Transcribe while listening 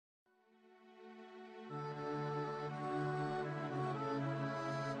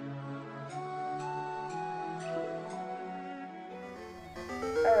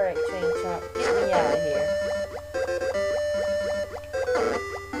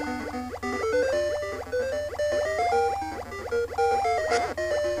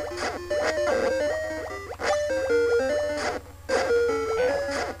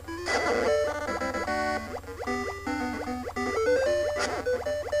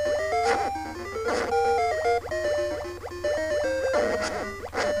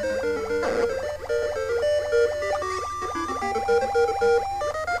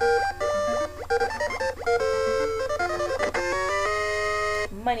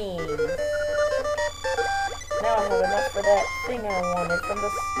coins. Now I have enough for that thing I wanted from the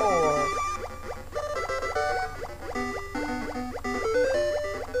store.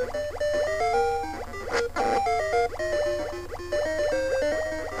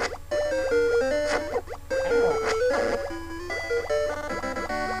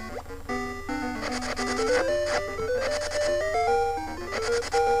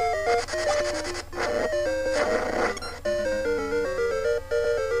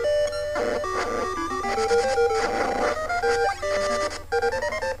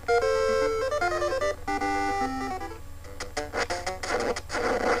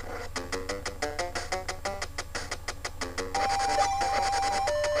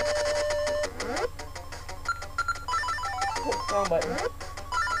 Wrong button.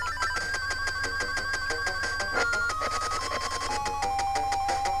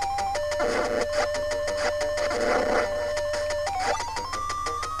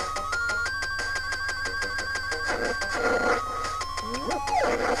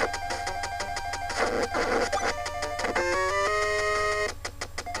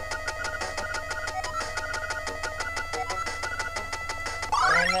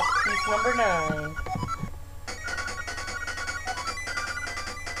 And that's piece number 9.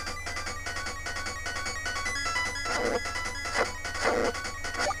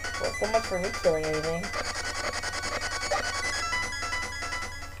 Well, so much for me killing anything.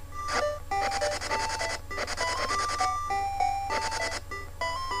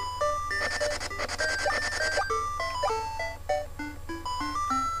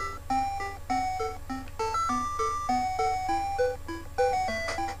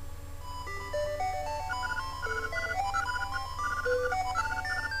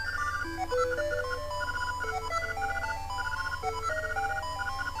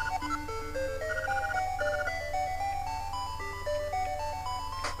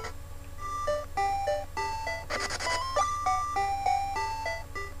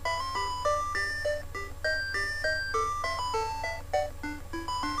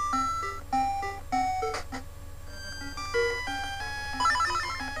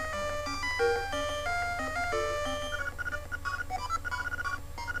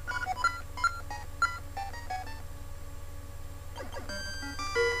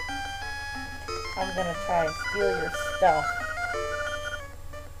 I'm gonna try and steal your stuff,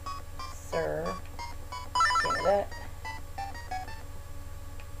 sir. Give me that.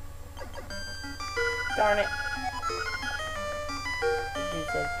 Darn it. The dude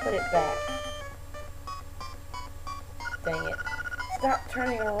said, put it back. Dang it. Stop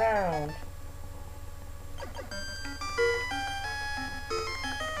turning around.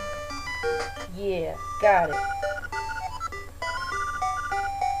 Yeah, got it.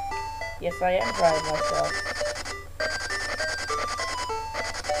 Yes, I am driving myself.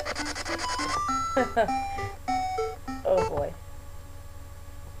 Oh boy.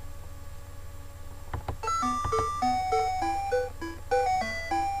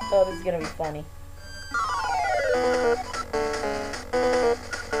 Oh, this is gonna be funny.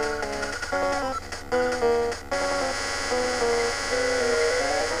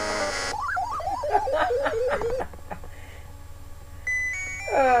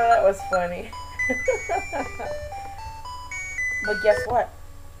 Oh, that was funny. But guess what?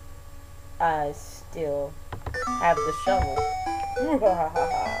 I still have the shovel.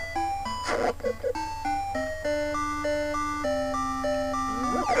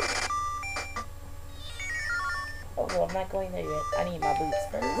 Oh, well, I'm not going there yet. I need my boots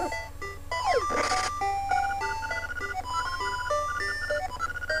first.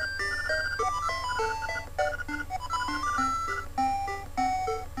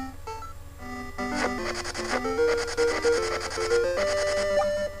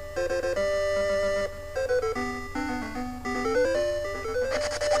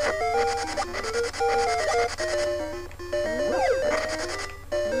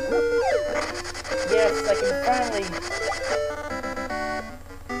 Yes, I can finally...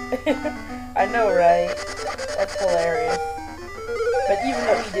 I know, right? That's hilarious. But even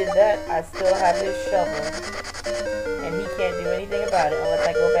though he did that, I still have his shovel. And he can't do anything about it unless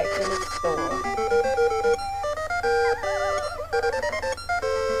I go back to his store.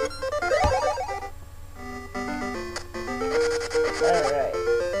 Alright.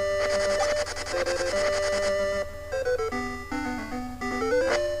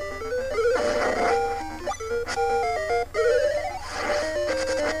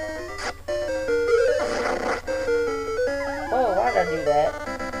 Oh, why'd I do that?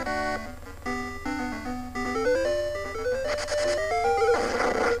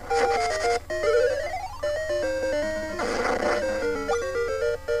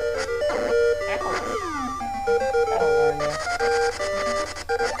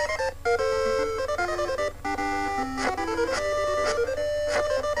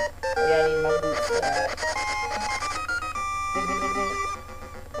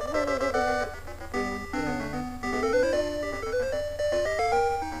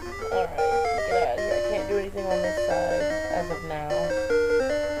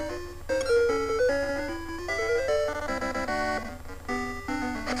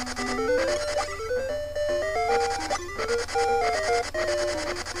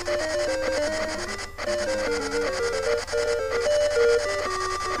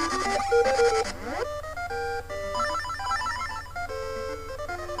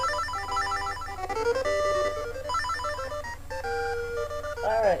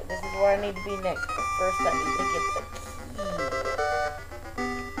 Alright, this is where I need to be next. But first I need to get the key.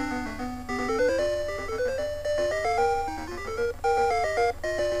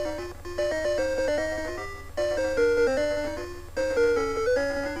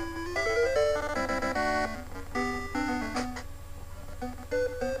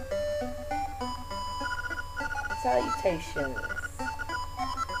 Salutations.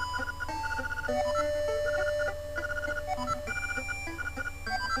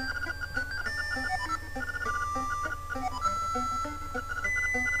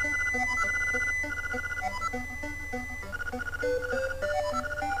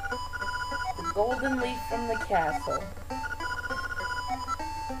 The golden leaf from the castle.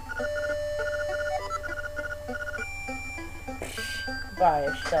 Buy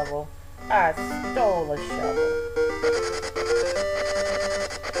a shovel. I stole a shovel.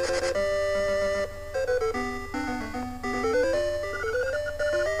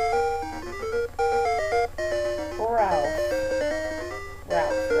 Ralph.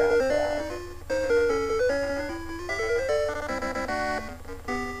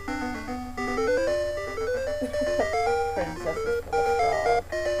 Princesses for the frog.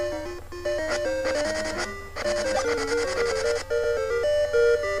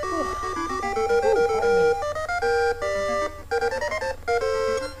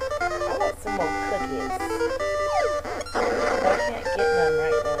 I want some more cookies. But I can't get none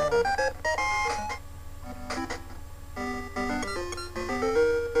right now.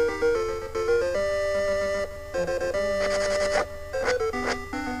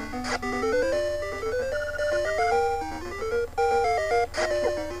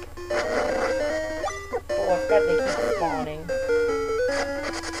 Oh, I forgot they keep spawning.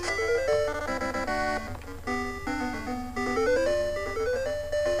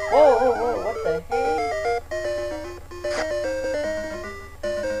 Whoa, what the heck?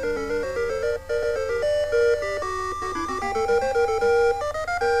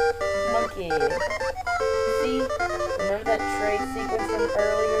 Monkey. See? Remember that trade sequence from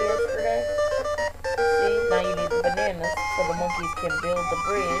earlier yesterday? See? Now you need the bananas so the monkeys can build the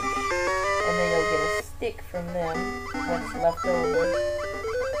bridge, and then you'll get a stick from them once left over.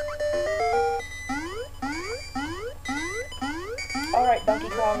 Alright, Donkey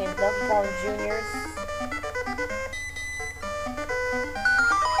Kong and Donkey Kong Juniors.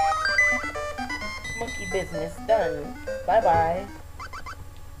 Monkey business done. Bye-bye.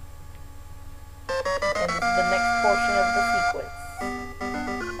 And this is the next portion of the sequence.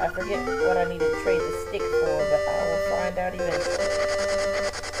 I forget what I need to trade the stick for, but I will find out eventually.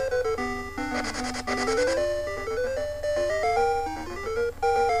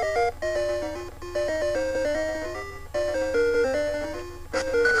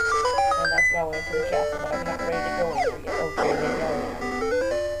 I went to the castle, but I'm not ready to go in there yet. Okay, maybe I am.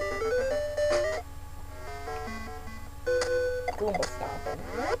 Goomba stomping.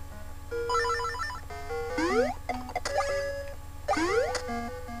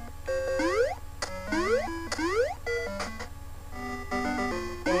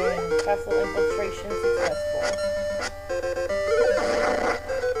 And castle infiltration successful.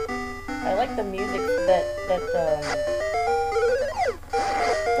 I like the music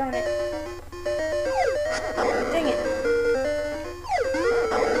darn it. Dang it!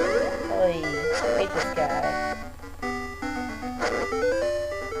 Oy, I hate this guy.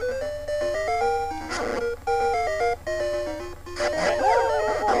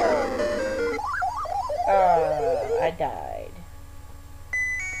 I died.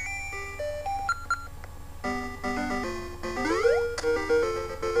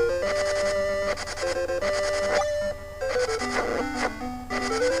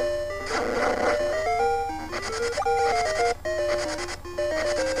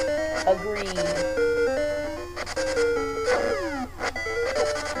 Agreed.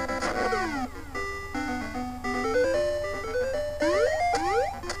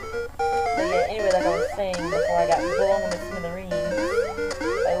 But yeah, anyway, like I was saying before I got blown to smithereens,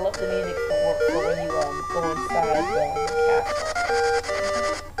 I love the music for when you go inside the castle.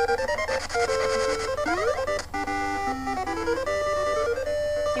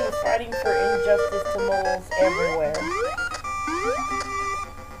 He was fighting for injustice to moles everywhere.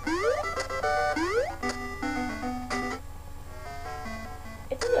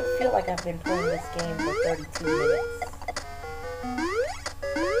 It doesn't feel like I've been playing this game for 32 minutes.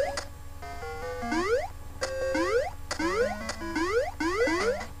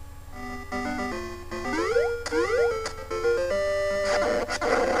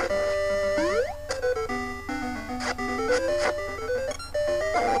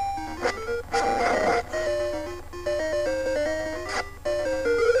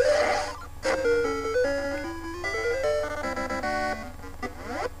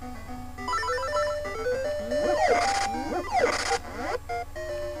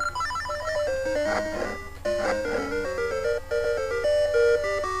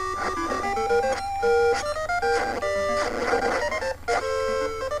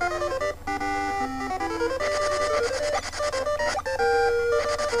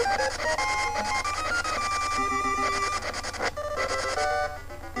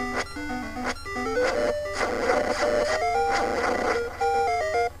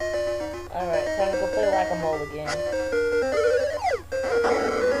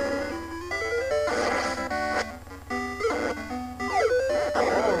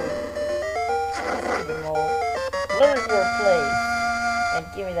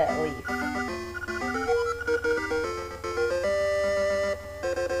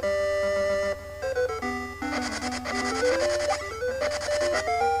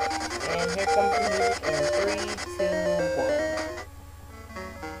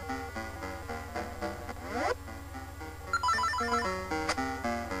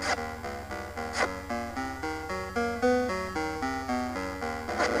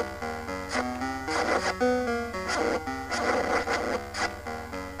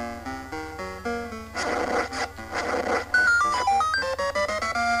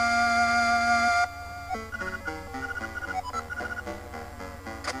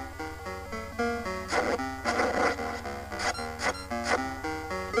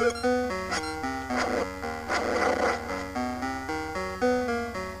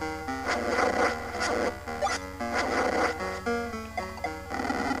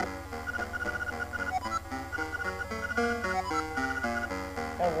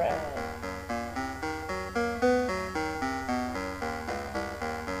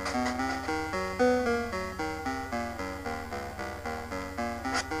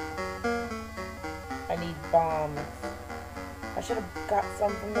 should have got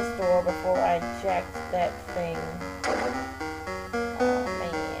some from the store before I jacked that thing. Oh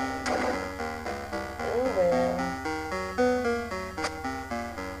man. Oh well.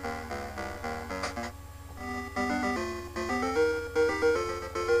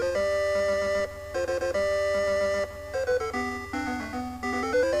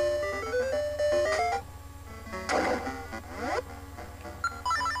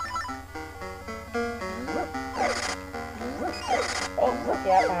 Oh,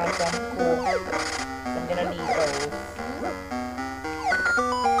 okay, I found some. Cool. I'm gonna need those.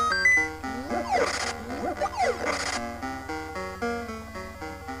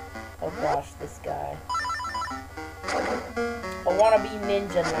 Oh gosh, this guy. I wanna be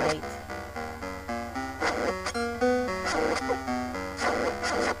Ninja Knight.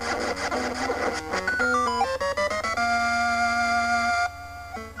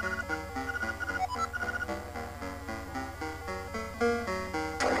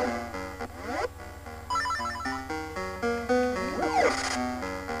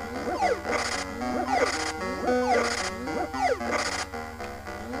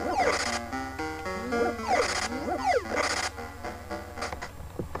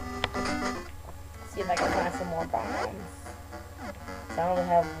 See if I can find some more bombs. So I only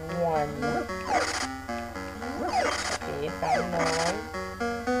have one. Okay, found one.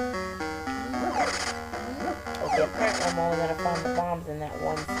 Okay, apparently I'm only gonna find the bombs in that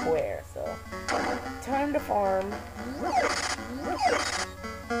one square, so time to farm.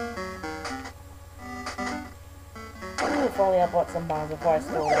 Ooh, if only I bought some bombs before I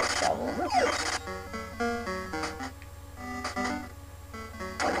stole that shovel.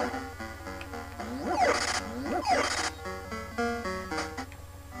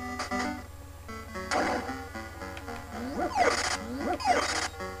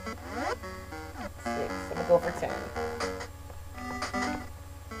 6. I'm gonna go for 10.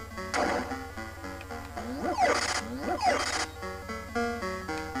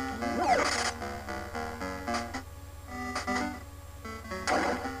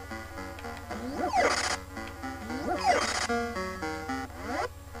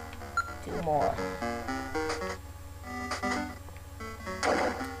 Two more.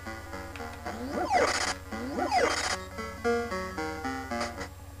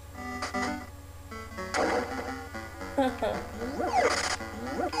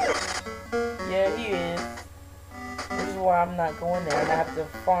 Yeah, he is. This is why I'm not going there, and I have to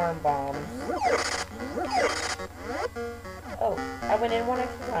farm bombs. Oh, I went in one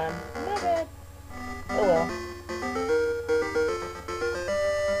extra time. My bad. Oh well.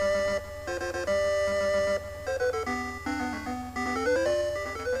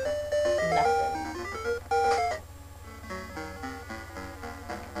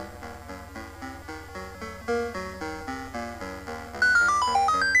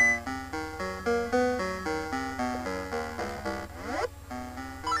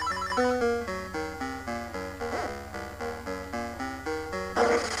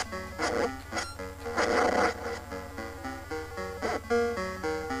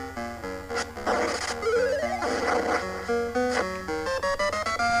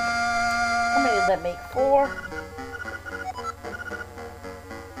 How many does that make? 4?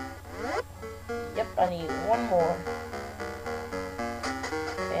 Yep, I need one more.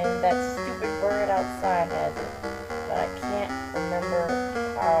 And that stupid bird outside has it. But I can't remember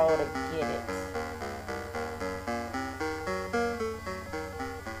how to get it.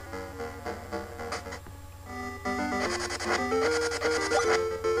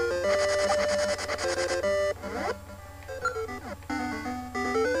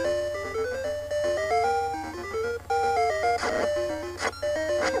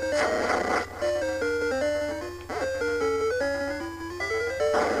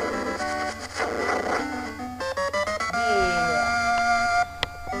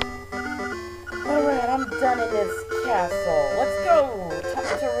 I'm done in this castle. Let's go! Talk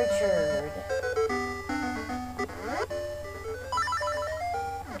to Richard.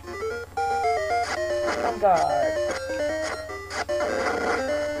 On guard.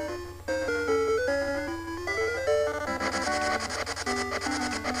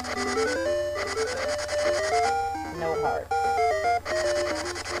 No heart.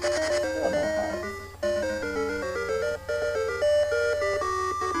 Still no heart.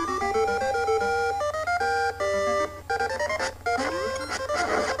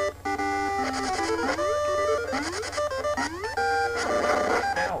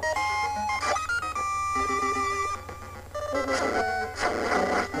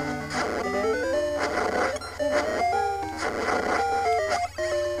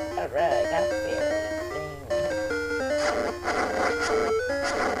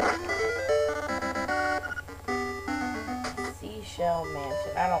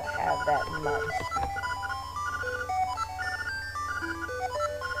 I don't have that much.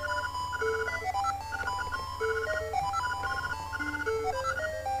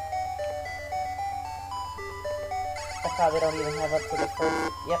 I probably don't even have up to the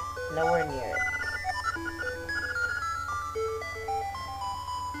first. Yep, nowhere near it.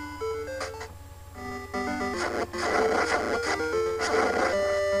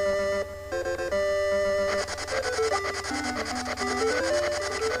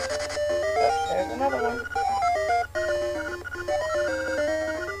 Oh, there's another one.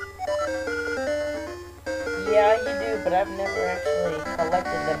 Yeah, you do, but I've never actually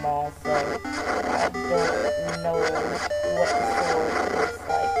collected them all, so I don't know what the sword looks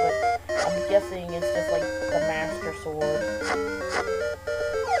like, but I'm guessing it's just like the Master Sword.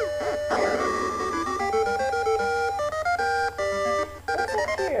 What's up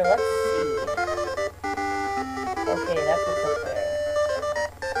here? Let's see. Okay, that's what's up there.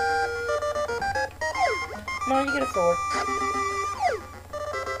 No, you get a sword.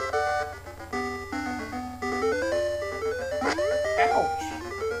 Ouch.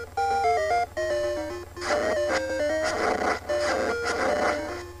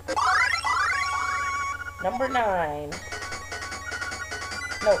 Number 9.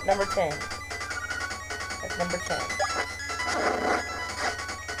 No, number 10. That's number 10.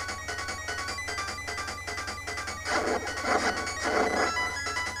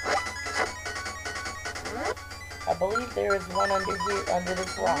 I believe there is one under here, under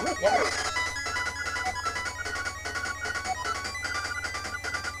this rock. Yep.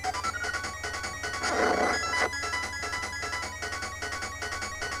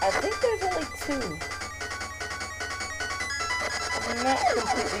 I think there's only 2. I'm not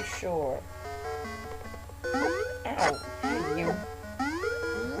completely sure. Ow, hey you.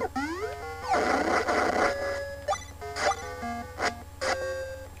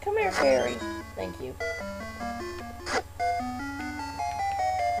 Come here, fairy. Thank you.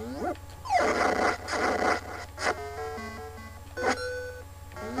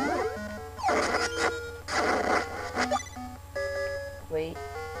 Wait.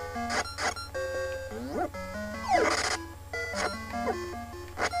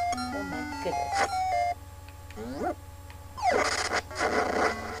 Oh my goodness.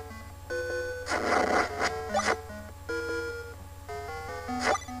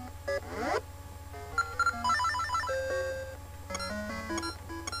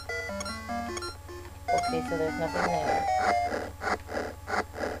 Okay, so there's nothing there.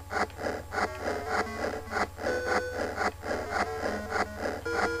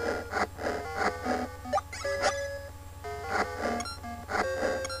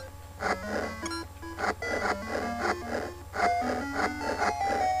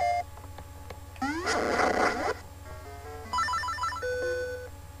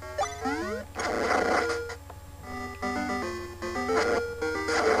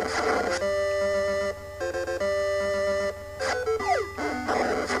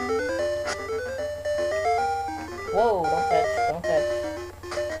 Whoa, don't touch, don't touch.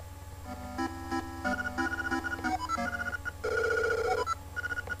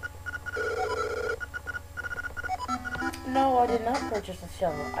 No, I did not purchase a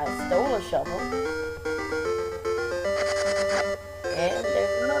shovel. I stole a shovel. And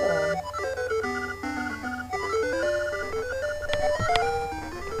there's another one.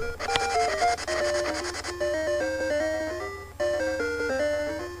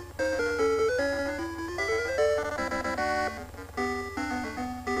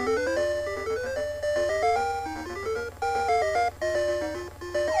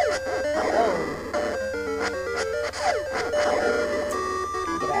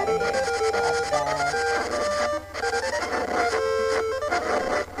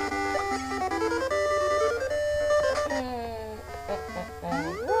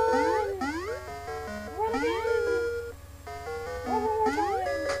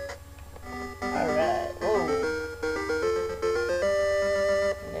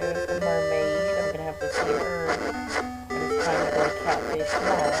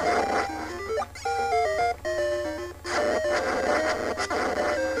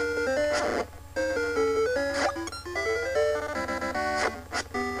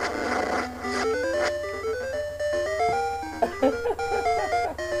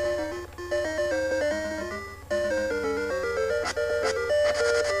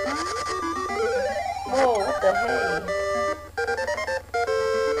 Whoa, what the hey?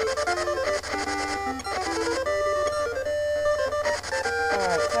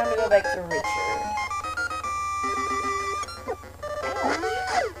 Alright, time to go back to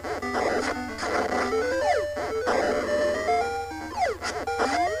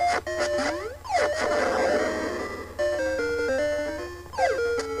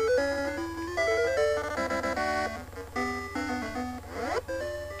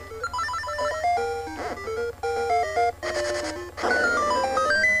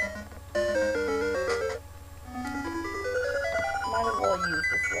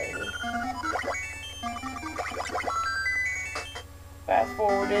fast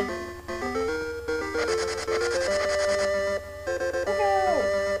forwarded